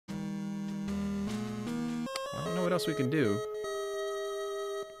what else we can do.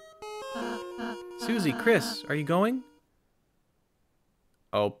 Susie, Chris, are you going?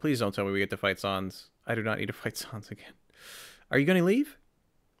 Oh, please don't tell me we get to fight Sans. I do not need to fight Sans again. Are you going to leave?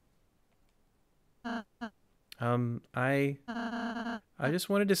 I just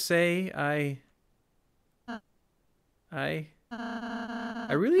wanted to say I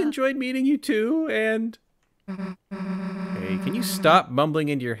really enjoyed meeting you too, and... Hey, can you stop mumbling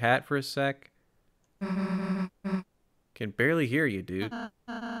into your hat for a sec? Can barely hear you, dude.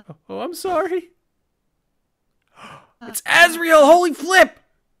 Oh, I'm sorry. It's Azriel! Holy flip!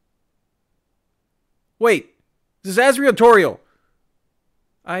 Wait, this is Azriel Toriel.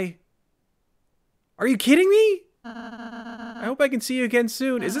 Are you kidding me? I hope I can see you again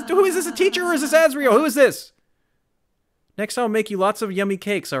soon. Who is this, a teacher or is this Azriel? Who is this? Next time I'll make you lots of yummy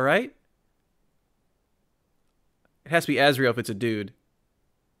cakes, alright? It has to be Azriel if it's a dude.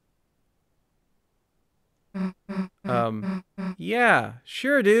 Yeah,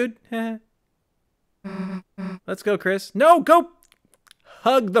 sure, dude. Let's go, Chris. No, go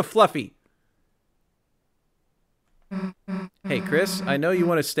hug the Fluffy. Hey, Chris, I know you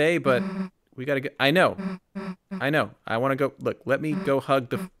want to stay, but we gotta go. I know. I want to go. Look, let me hug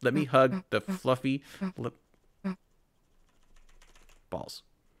the Fluffy balls.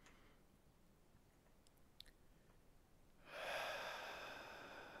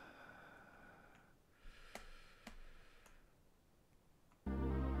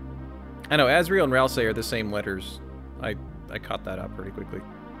 I know, Azriel and Ralsei are the same letters. I caught that up pretty quickly.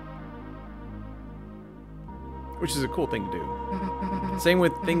 Which is a cool thing to do. Same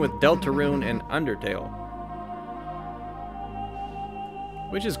thing with Deltarune and Undertale.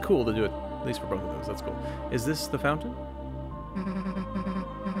 Which is cool to do it, at least for both of those. That's cool. Is this the fountain?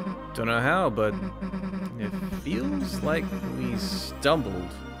 Don't know how, but it feels like we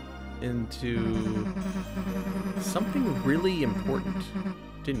stumbled into something really important,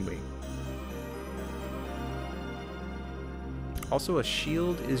 didn't we? Also, a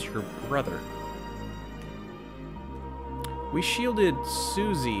shield is your brother. We shielded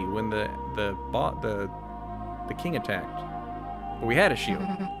Susie when the king attacked. But we had a shield.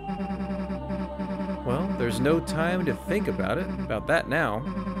 Well, there's no time to think about that now.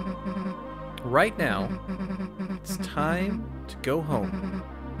 Right now, it's time to go home.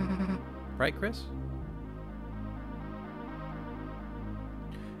 Right, Chris?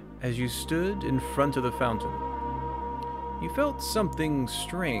 As you stood in front of the fountain, you felt something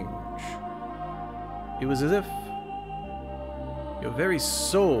strange. It was as if your very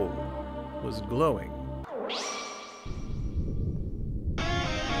soul was glowing.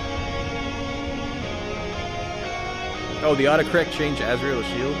 Oh, the autocorrect changed Azriel's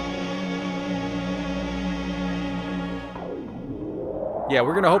shield? Yeah,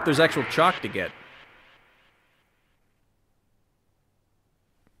 we're gonna hope there's actual chalk to get.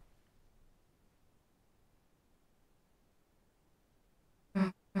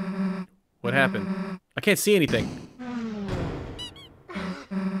 What happened? I can't see anything.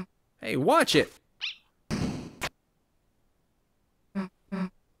 Hey, watch it!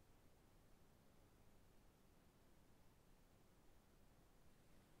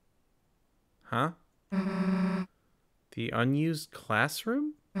 Huh? The unused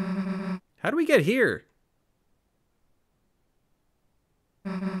classroom? How do we get here?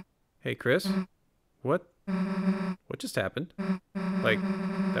 Hey, Chris? What just happened? Like,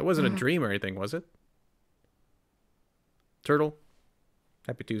 that wasn't a dream or anything, was it? Turtle,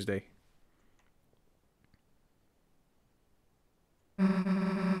 happy Tuesday.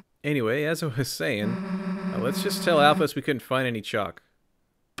 Anyway, as I was saying, let's just tell Alphys we couldn't find any chalk.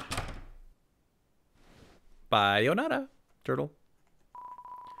 Bayonetta, Turtle.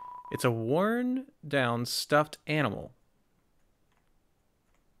 It's a worn-down stuffed animal.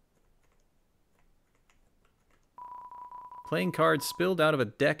 Playing cards spilled out of a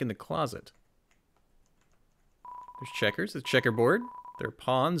deck in the closet. There's checkers, a checkerboard. There are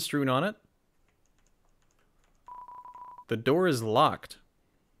pawns strewn on it. The door is locked.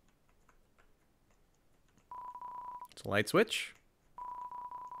 It's a light switch.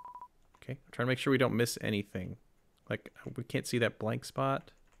 Okay, I'm trying to make sure we don't miss anything. Like, we can't see that blank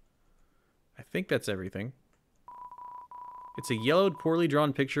spot. I think that's everything. It's a yellowed, poorly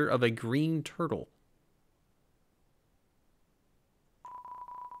drawn picture of a green turtle.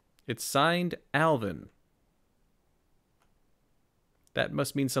 It's signed Alvin. That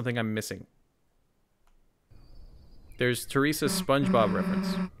must mean something I'm missing. There's Teresa's SpongeBob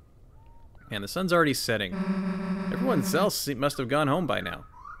reference. Man, the sun's already setting. Everyone else must have gone home by now.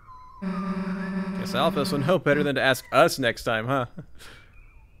 Guess Alphys will know better than to ask us next time, huh?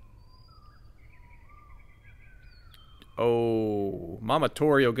 Oh, Mama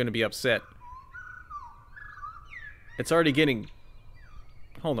Torio gonna be upset. It's already getting...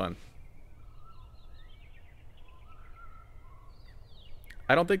 Hold on.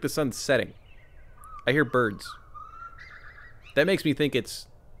 I don't think the sun's setting. I hear birds. That makes me think it's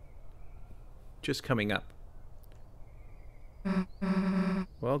just coming up.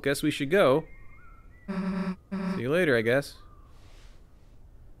 Well, guess we should go. See you later, I guess.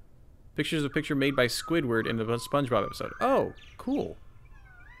 Pictures of a picture made by Squidward in the SpongeBob episode. Oh, cool.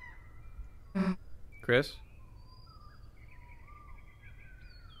 Chris?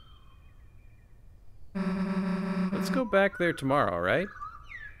 Let's go back there tomorrow, right?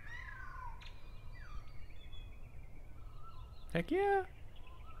 Heck yeah.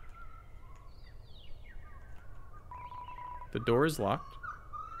 The door is locked.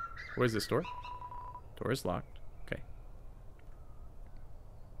 Where's this door? Door is locked. Okay.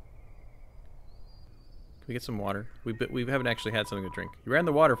 Can we get some water? We haven't actually had something to drink. You ran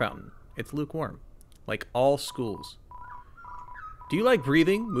the water fountain. It's lukewarm. Like all schools. Do you like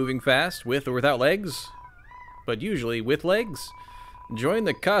breathing, moving fast, with or without legs? But usually with legs? Join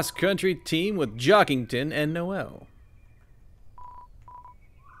the cross-country team with Jockington and Noel.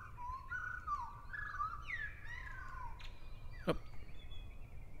 Oh.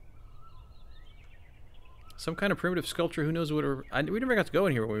 Some kind of primitive sculpture, who knows what... we never got to go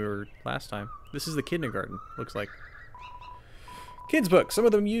in here when we were last time. This is the kindergarten, looks like. Kids' books, some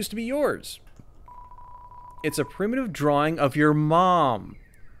of them used to be yours. It's a primitive drawing of your mom.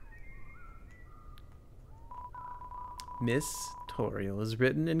 Miss Toriel is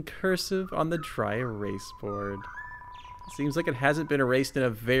written in cursive on the dry erase board. Seems like it hasn't been erased in a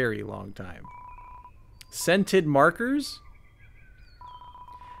very long time. Scented markers?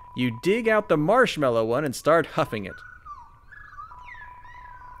 You dig out the marshmallow one and start huffing it.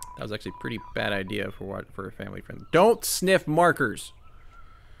 That was actually a pretty bad idea for a family friend. Don't sniff markers.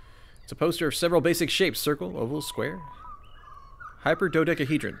 It's a poster of several basic shapes: circle, oval, square.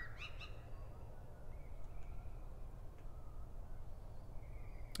 Hyperdodecahedron.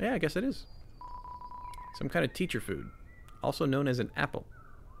 Yeah, I guess it is. Some kind of teacher food, also known as an apple.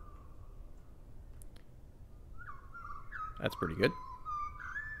 That's pretty good.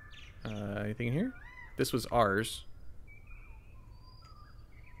 Anything in here? This was ours.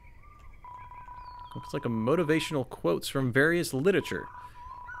 Looks like a motivational quotes from various literature.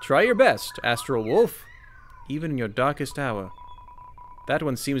 Try your best, Astral Wolf, even in your darkest hour. That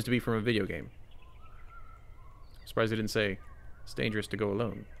one seems to be from a video game. Surprised they didn't say it's dangerous to go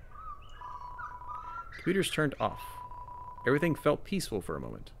alone. Computers turned off. Everything felt peaceful for a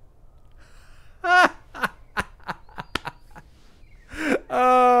moment.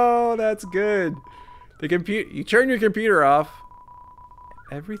 Oh, that's good. You turn your computer off.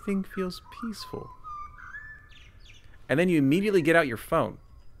 Everything feels peaceful. And then you immediately get out your phone.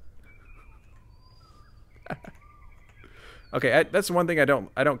 Okay, that's one thing I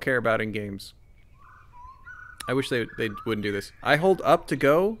don't care about in games. I wish they wouldn't do this. I hold up to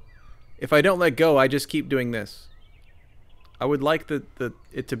go. If I don't let go, I just keep doing this. I would like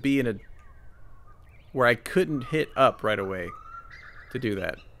it to be in a where I couldn't hit up right away to do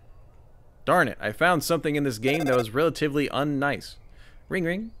that. Darn it! I found something in this game that was relatively unnice. Ring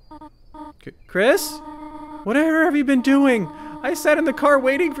ring. Chris? Whatever have you been doing? I sat in the car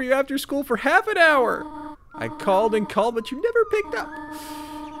waiting for you after school for half an hour. I called and called, but you never picked up.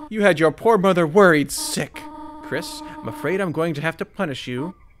 You had your poor mother worried sick. Chris, I'm afraid I'm going to have to punish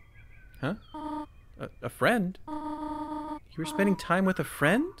you. Huh? A friend? You were spending time with a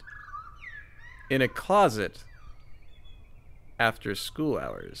friend? In a closet. After school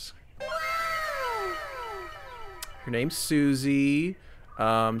hours. Her name's Susie.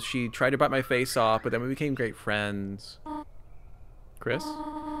 She tried to bite my face off, but then we became great friends. Chris,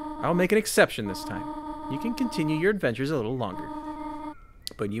 I'll make an exception this time. You can continue your adventures a little longer.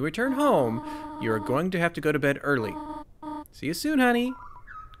 But when you return home, you are going to have to go to bed early. See you soon, honey.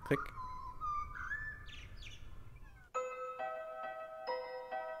 Click.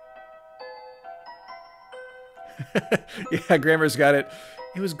 Yeah, Grammar's got it.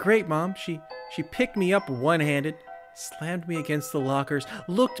 It was great, Mom. She picked me up one-handed, slammed me against the lockers,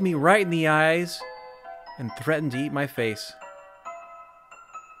 looked me right in the eyes, and threatened to eat my face.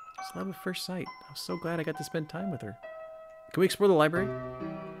 It's love at first sight. I was so glad I got to spend time with her. Can we explore the library?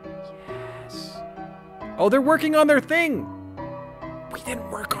 Yes. Oh, they're working on their thing! We didn't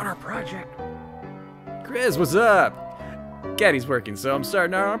work on our project. Chris, what's up? Gaddy's working, so I'm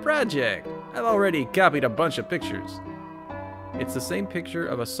starting our project. I've already copied a bunch of pictures. It's the same picture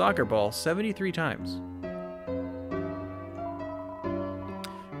of a soccer ball 73 times.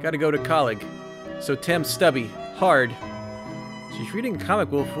 Gotta go to college. So Tem's stubby, hard. She's reading a comic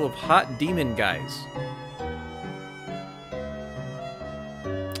book full of hot demon guys.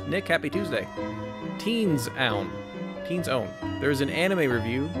 Nick, happy Tuesday. Teens Own. Teens Own. There's an anime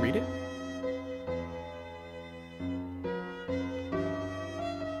review. Read it.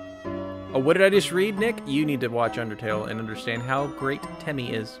 Oh, what did I just read, Nick? You need to watch Undertale and understand how great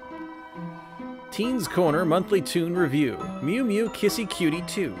Temmie is. Teens Corner Monthly Toon Review. Mew Mew Kissy Cutie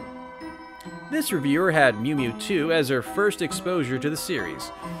 2. This reviewer had Mew Mew 2 as her first exposure to the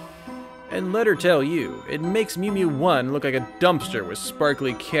series. And let her tell you, it makes Mew Mew 1 look like a dumpster with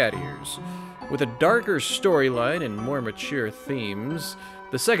sparkly cat ears. With a darker storyline and more mature themes,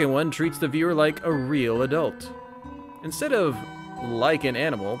 the second one treats the viewer like a real adult. Instead of like an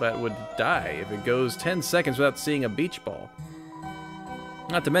animal that would die if it goes 10 seconds without seeing a beach ball.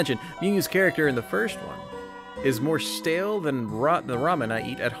 Not to mention, Mew Mew's character in the first one is more stale than the ramen I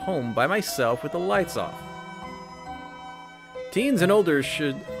eat at home by myself with the lights off. Teens and older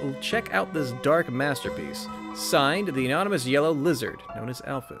should check out this dark masterpiece. Signed, the anonymous yellow lizard, known as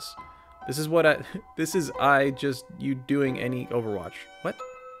Alphys. This is I just you doing any Overwatch. What?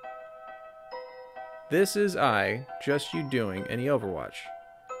 This is I just you doing any Overwatch.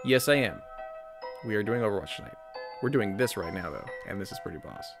 Yes, I am. We are doing Overwatch tonight. We're doing this right now, though, and this is pretty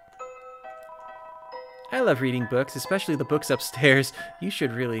boss. I love reading books, especially the books upstairs. You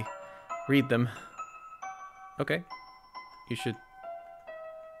should really read them. Okay. You should...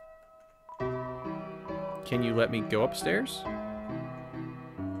 Can you let me go upstairs?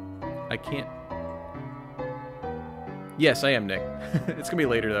 I can't... Yes, I am, Nick. It's gonna be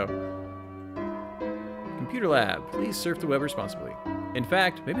later, though. Computer lab. Please surf the web responsibly. In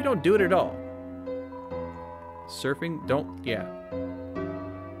fact, maybe don't do it at all. Surfing? Don't... Yeah.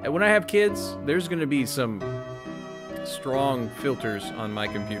 And when I have kids, there's gonna be some strong filters on my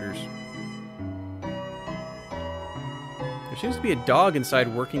computers. There seems to be a dog inside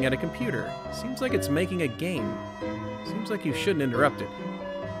working at a computer. Seems like it's making a game. Seems like you shouldn't interrupt it.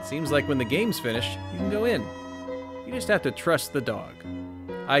 Seems like when the game's finished, you can go in. You just have to trust the dog.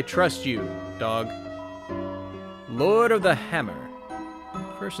 I trust you, dog. Lord of the Hammer.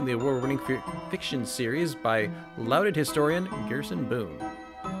 First in the award-winning fiction series by lauded historian Gerson Boone.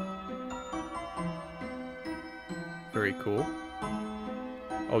 Very cool.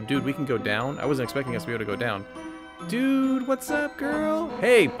 Oh, dude, we can go down? I wasn't expecting us to be able to go down. Dude, what's up, girl?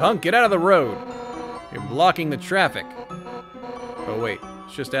 Hey, punk, get out of the road. You're blocking the traffic. Oh, wait.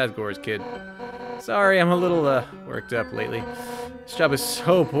 It's just Asgore's kid. Sorry, I'm a little, worked up lately. This job is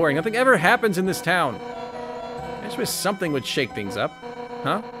so boring. Nothing ever happens in this town. I just wish something would shake things up.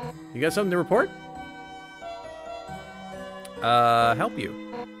 Huh? You got something to report? Help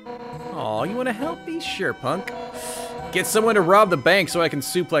you. Aw, you want to help me? Sure, punk. Get someone to rob the bank so I can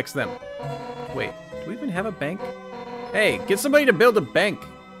suplex them. Wait, do we even have a bank? Hey, get somebody to build a bank.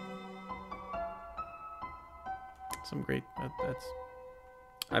 Some great... that's...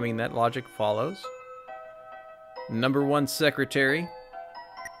 I mean, that logic follows. Number 1 secretary.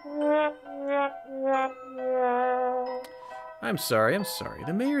 I'm sorry.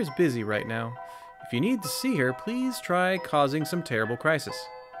 The mayor is busy right now. If you need to see her, please try causing some terrible crisis.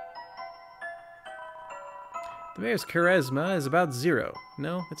 The mayor's charisma is about 0.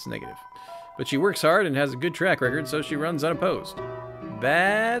 No, it's negative. But she works hard and has a good track record, so she runs unopposed.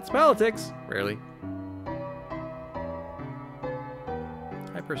 That's politics. Rarely.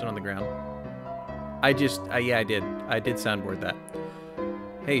 Hi, person on the ground. Yeah, I did. I did soundboard that.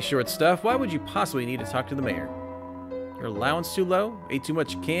 Hey, short stuff, why would you possibly need to talk to the mayor? Your allowance too low? Ate too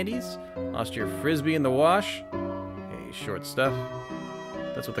much candies? Lost your frisbee in the wash? Hey, short stuff.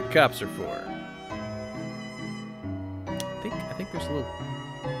 That's what the cops are for. I think there's a little...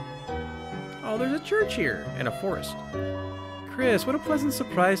 Oh, there's a church here and a forest. Chris, what a pleasant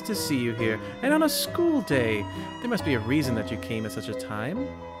surprise to see you here, and on a school day. There must be a reason that you came at such a time.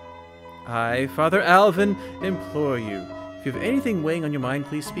 I, Father Alvin, implore you. If you have anything weighing on your mind,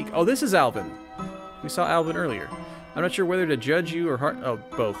 please speak. Oh, this is Alvin. We saw Alvin earlier. I'm not sure whether to judge you or heart... Oh,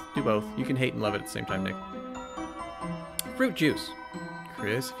 both. Do both. You can hate and love it at the same time, Nick. Fruit juice.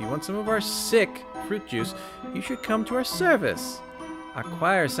 Chris, if you want some of our sick fruit juice, you should come to our service. Our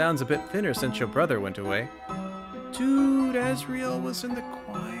choir sounds a bit thinner since your brother went away. Dude, Asriel was in the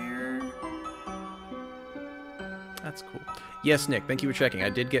choir. That's cool. Yes, Nick, thank you for checking. I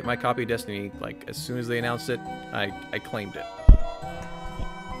did get my copy of Destiny, like, as soon as they announced it, I claimed it.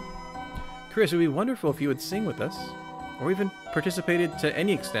 Chris, it would be wonderful if you would sing with us, or even participated to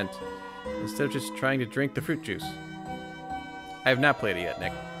any extent, instead of just trying to drink the fruit juice. I have not played it yet,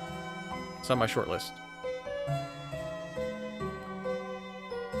 Nick. It's on my short list.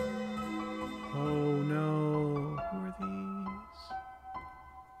 Oh,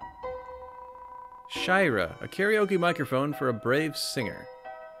 Shira, a karaoke microphone for a brave singer.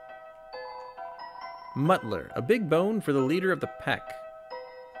 Mutler, a big bone for the leader of the pack.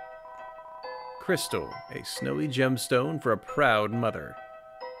 Crystal, a snowy gemstone for a proud mother.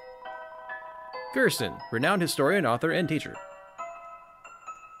 Gerson, renowned historian, author, and teacher.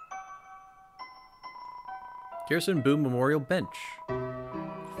 Gerson Boom Memorial Bench.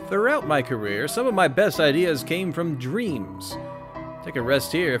 Throughout my career, some of my best ideas came from dreams. Take a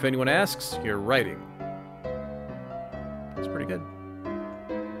rest here if anyone asks. You're writing. That's pretty good.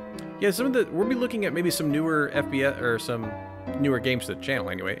 Yeah, we'll be looking at maybe some newer FPS or some newer games to the channel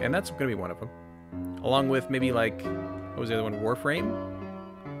anyway, and that's going to be one of them. Along with maybe like, what was the other one? Warframe?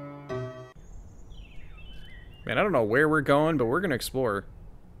 Man, I don't know where we're going, but we're going to explore.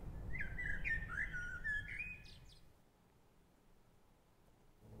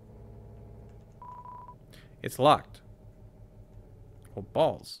 It's locked. Oh,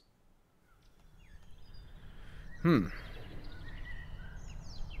 balls.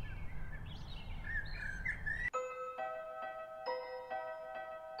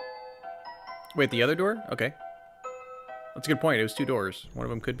 Wait, the other door? Okay. That's a good point. It was 2 doors. One of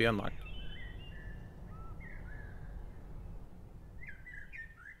them could be unlocked.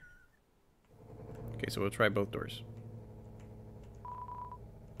 Okay, so we'll try both doors.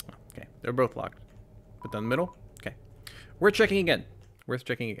 Okay, they're both locked. Put down the middle? Okay. Worth checking again. Worth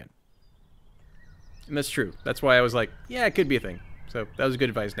checking again. And that's true. That's why I was like, yeah, it could be a thing. So that was good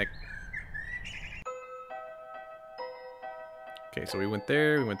advice, Nick. Okay, so we went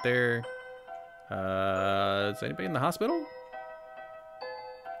there, we went there. Is anybody in the hospital?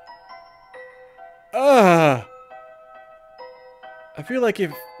 I feel like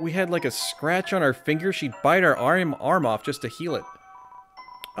if we had like a scratch on our finger, she'd bite our arm off just to heal it.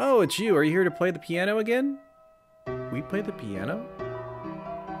 Oh, it's you. Are you here to play the piano again? We play the piano?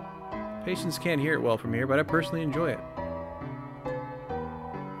 Patients can't hear it well from here, but I personally enjoy it.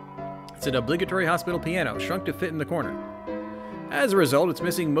 It's an obligatory hospital piano, shrunk to fit in the corner. As a result, it's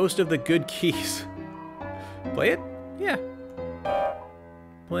missing most of the good keys. Play it? Yeah.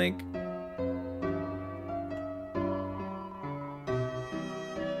 Blink.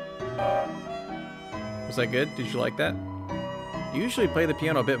 Was that good? Did you like that? You usually play the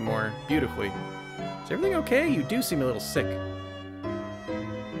piano a bit more beautifully. Is everything okay? You do seem a little sick.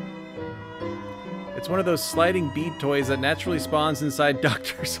 It's one of those sliding bead toys that naturally spawns inside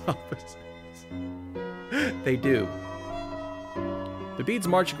doctors' offices. They do. The beads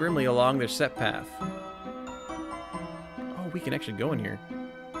march grimly along their set path. Oh, we can actually go in here.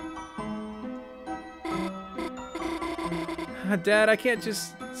 Dad, I can't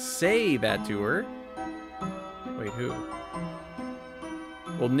just say that to her. Wait, who?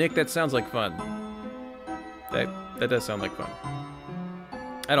 Well, Nick, that sounds like fun. That does sound like fun.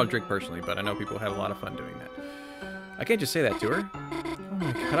 I don't drink personally, but I know people have a lot of fun doing that. I can't just say that to her. Oh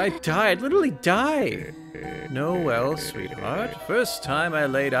my god, I died. Literally died. No, well, sweetheart. First time I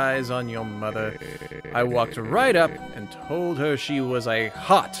laid eyes on your mother, I walked right up and told her she was a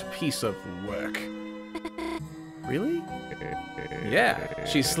hot piece of work. Really? Yeah.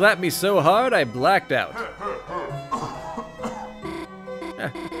 She slapped me so hard I blacked out.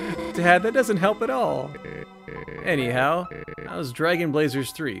 Dad, that doesn't help at all. Anyhow, how's Dragon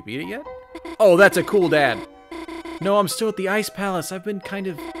Blazers 3? Beat it yet? Oh, that's a cool dad. No, I'm still at the Ice Palace. I've been kind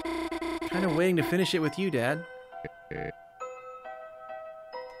of waiting to finish it with you, Dad.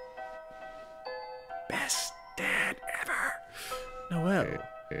 Best dad ever. Noelle,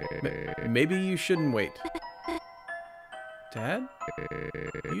 maybe you shouldn't wait. Dad?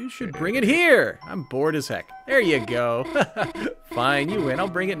 You should bring it here! I'm bored as heck. There you go. Fine, you win. I'll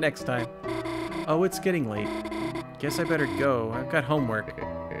bring it next time. Oh, it's getting late. Guess I better go. I've got homework.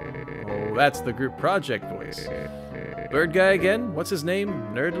 Oh, that's the group project voice. Bird guy again? What's his name?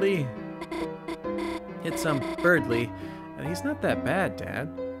 Nerdly? It's Birdly. And he's not that bad, Dad.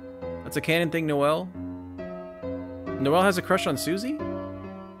 That's a canon thing, Noelle? Noelle has a crush on Susie?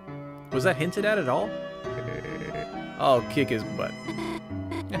 Was that hinted at all? I'll kick his butt.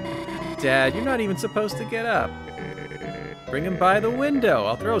 Dad, you're not even supposed to get up. Bring him by the window.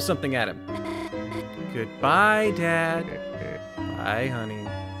 I'll throw something at him. Goodbye, Dad. Bye, honey.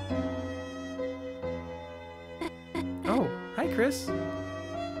 Oh, hi, Chris.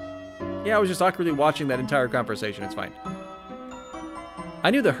 Yeah, I was just awkwardly watching that entire conversation. It's fine. I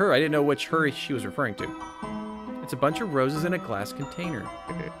knew the her. I didn't know which her she was referring to. It's a bunch of roses in a glass container.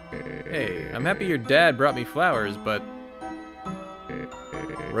 Hey, I'm happy your dad brought me flowers, but...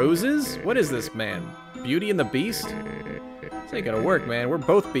 Roses? What is this, man? Beauty and the Beast? This ain't gonna work, man. We're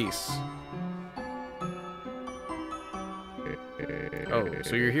both beasts. Oh,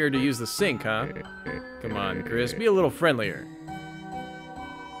 so you're here to use the sink, huh? Come on, Chris, be a little friendlier.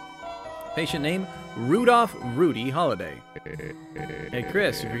 Patient name, Rudolph Rudy Holiday. Hey,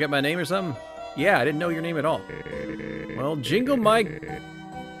 Chris, you forget my name or something? Yeah, I didn't know your name at all. Well, jingle my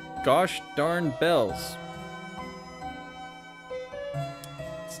gosh darn bells.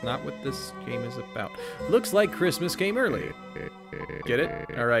 It's not what this game is about. Looks like Christmas came early. Get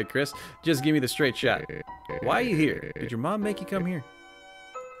it? All right, Chris, just give me the straight shot. Why are you here? Did your mom make you come here?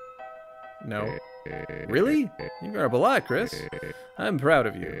 No. Really? You grew up a lot, Chris. I'm proud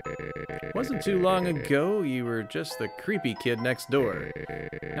of you. Wasn't too long ago you were just the creepy kid next door.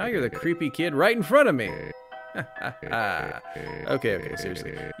 Now you're the creepy kid right in front of me. Okay,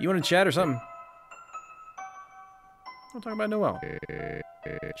 seriously. You want to chat or something? I'll talk about Noelle.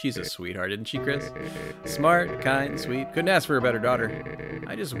 She's a sweetheart, isn't she, Chris? Smart, kind, sweet. Couldn't ask for a better daughter.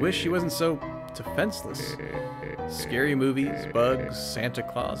 I just wish she wasn't so defenseless. Scary movies, bugs, Santa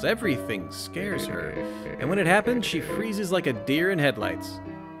Claus, everything scares her. And when it happens, she freezes like a deer in headlights.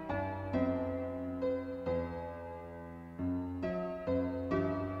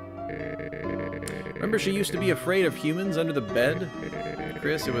 Remember she used to be afraid of humans under the bed?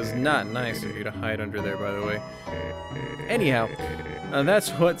 Chris, it was not nice of you to hide under there, by the way. Anyhow, that's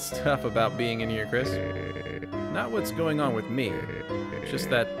what's tough about being in here, Chris. Not what's going on with me. It's just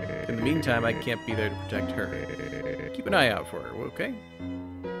that, in the meantime, I can't be there to protect her. Keep an eye out for her, okay?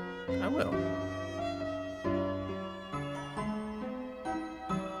 I will.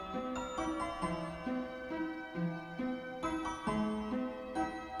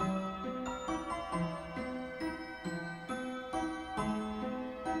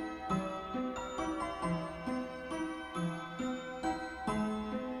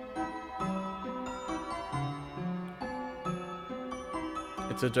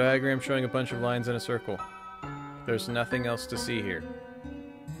 It's a diagram showing a bunch of lines in a circle. There's nothing else to see here.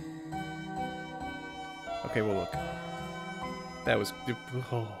 Okay, well look. That was...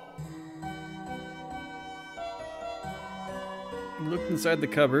 Oh. Looked inside the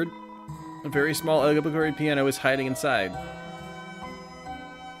cupboard. A very small obligatory piano is hiding inside.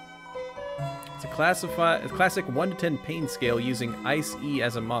 It's a classic 1 to 10 pain scale using Ice E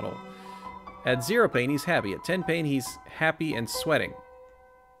as a model. At 0 pain, he's happy. At 10 pain, he's happy and sweating.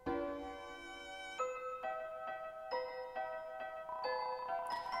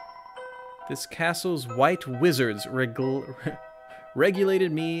 This castle's white wizards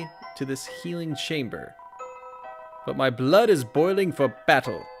regulated me to this healing chamber. But my blood is boiling for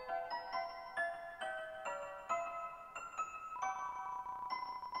battle.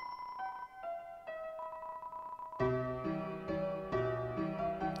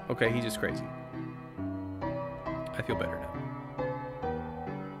 Okay, he's just crazy. I feel better now.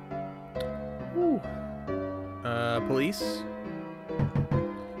 Woo. Police?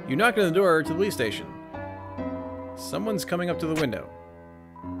 You knocked on the door to the police station. Someone's coming up to the window.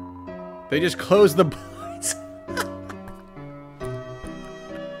 They just closed the blinds.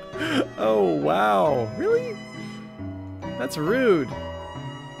 Oh, wow. Really? That's rude.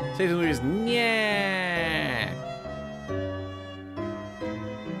 Say something just, yeah.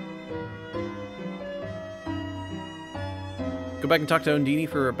 Go back and talk to Undini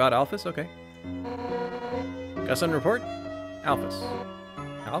about Alphys? Okay. Got something to report? Alphys.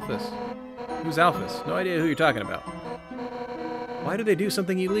 Alphys? Who's Alphys? No idea who you're talking about. Why did they do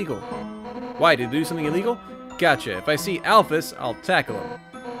something illegal? Why did they do something illegal? Gotcha. If I see Alphys, I'll tackle him.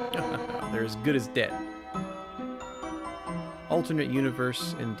 They're as good as dead. Alternate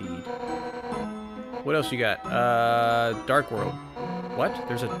universe, indeed. What else you got? Dark world. What?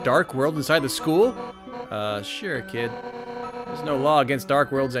 There's a dark world inside the school? Sure, kid. There's no law against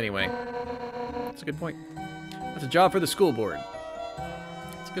dark worlds anyway. That's a good point. That's a job for the school board.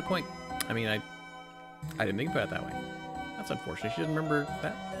 That's a good point. I mean, I didn't think about it that way. That's unfortunate. She doesn't remember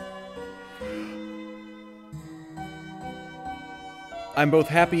that. I'm both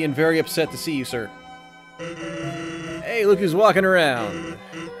happy and very upset to see you, sir. Hey, look who's walking around.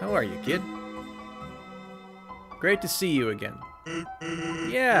 How are you, kid? Great to see you again.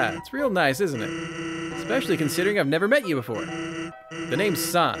 Yeah, it's real nice, isn't it? Especially considering I've never met you before. The name's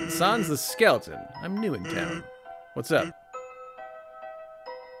Sans. Sans the skeleton. I'm new in town. What's up?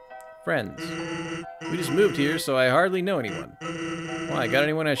 Friends. We just moved here, so I hardly know anyone. Why, got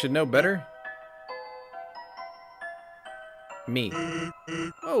anyone I should know better? Me.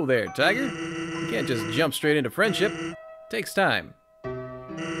 Oh there, Tiger. You can't just jump straight into friendship. Takes time.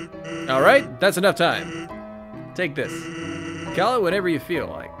 Alright, that's enough time. Take this. Call it whatever you feel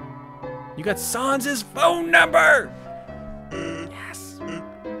like. You got Sans' phone number! Yes.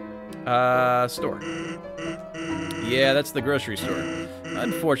 Store. Yeah, that's the grocery store.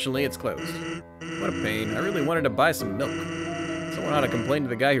 Unfortunately, it's closed. What a pain. I really wanted to buy some milk. Someone ought to complain to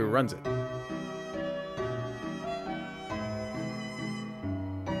the guy who runs it.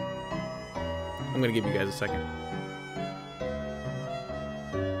 I'm gonna give you guys a second.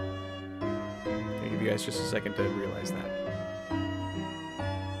 I'll give you guys just a second to realize that.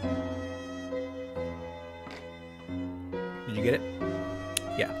 Did you get it?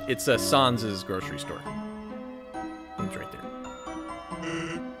 Yeah, it's Sans' grocery store. It's right there.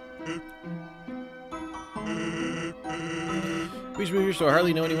 We should move here so I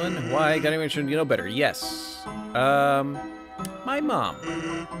hardly know anyone. Why? Got anyone should you know better? Yes. My mom.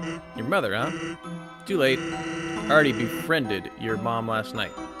 Your mother, huh? Too late. I already befriended your mom last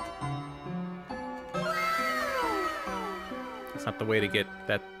night. That's not the way to get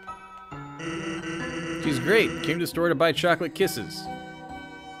that. She's great. Came to the store to buy chocolate kisses.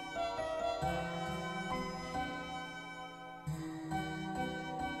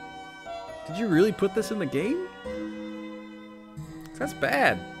 Did you really put this in the game? That's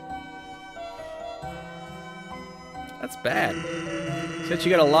bad. That's bad. Said she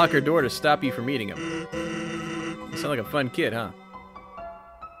gotta lock her door to stop you from eating him. You sound like a fun kid, huh?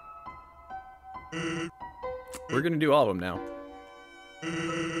 We're gonna do all of them now.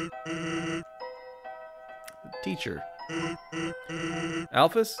 Teacher.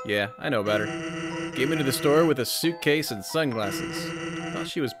 Alphys? Yeah, I know about her. Came into the store with a suitcase and sunglasses. Thought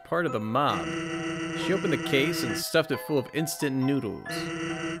she was part of the mob. She opened the case and stuffed it full of instant noodles.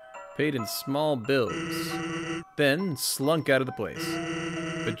 Paid in small bills. Then slunk out of the place.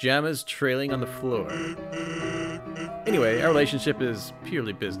 Pajamas trailing on the floor. Anyway, our relationship is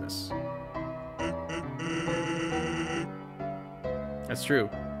purely business. That's true.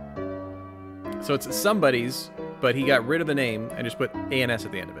 So it's somebody's, but he got rid of the name and just put A&S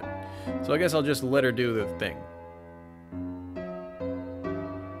at the end of it. So I guess I'll just let her do the thing.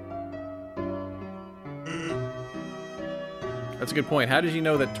 That's a good point. How did you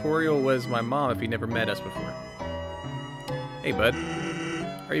know that Toriel was my mom if he never met us before? Hey, bud.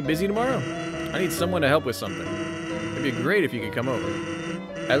 Are you busy tomorrow? I need someone to help with something. It'd be great if you could come over.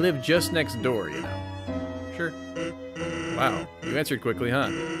 I live just next door, you know. Sure. Wow, you answered quickly,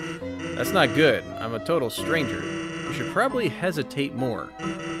 huh? That's not good. I'm a total stranger. You should probably hesitate more.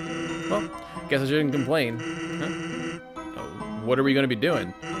 Well, guess I shouldn't complain. Huh? Oh, what are we going to be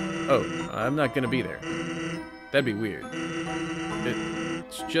doing? Oh, I'm not going to be there. That'd be weird.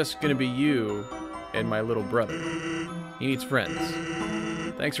 It's just going to be you and my little brother. He needs friends.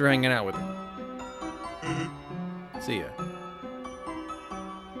 Thanks for hanging out with him. See ya.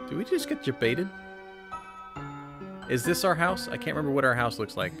 Did we just get baited? Is this our house? I can't remember what our house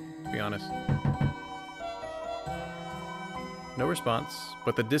looks like, to be honest. No response,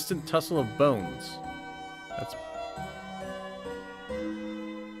 but the distant tussle of bones. That's...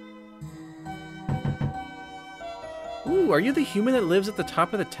 Ooh, are you the human that lives at the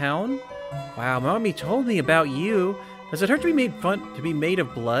top of the town? Wow, Mommy told me about you. Does it hurt to be made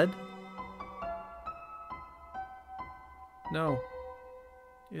of blood? No.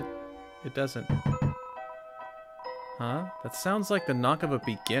 It doesn't. Huh? That sounds like the knock of a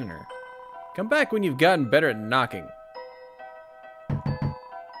beginner. Come back when you've gotten better at knocking.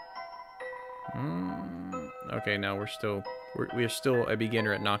 Okay, now we're still a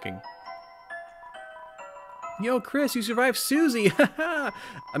beginner at knocking. Yo, Chris, you survived Susie! I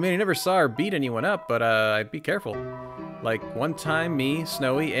mean, I never saw her beat anyone up, but I'd be careful. Like, one time, me,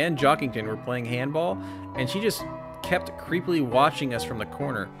 Snowy, and Jockington were playing handball, and she just kept creepily watching us from the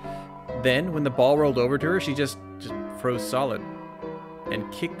corner. Then, when the ball rolled over to her, she just froze solid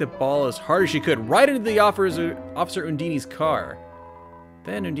and kicked the ball as hard as she could right into the Officer Undini's car.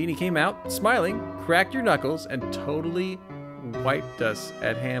 Then Undini came out, smiling, cracked your knuckles, and totally wiped us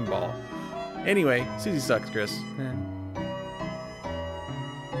at handball. Anyway, Susie sucks, Chris.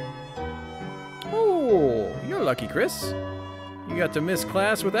 Oh, you're lucky, Chris. You got to miss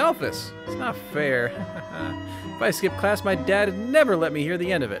class with Alphys. It's not fair. If I skipped class, my dad would never let me hear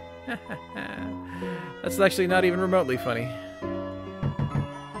the end of it. That's actually not even remotely funny.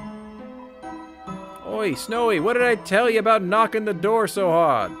 Oi, Snowy, what did I tell you about knocking the door so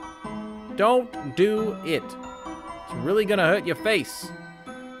hard? Don't do it. It's really gonna hurt your face.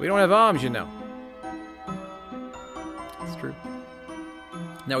 We don't have arms, you know. That's true.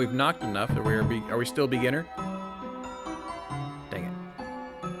 Now we've knocked enough. Are we still beginner? Dang it.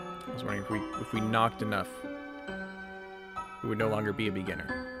 I was wondering if we knocked enough, we would no longer be a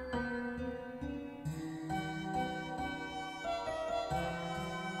beginner.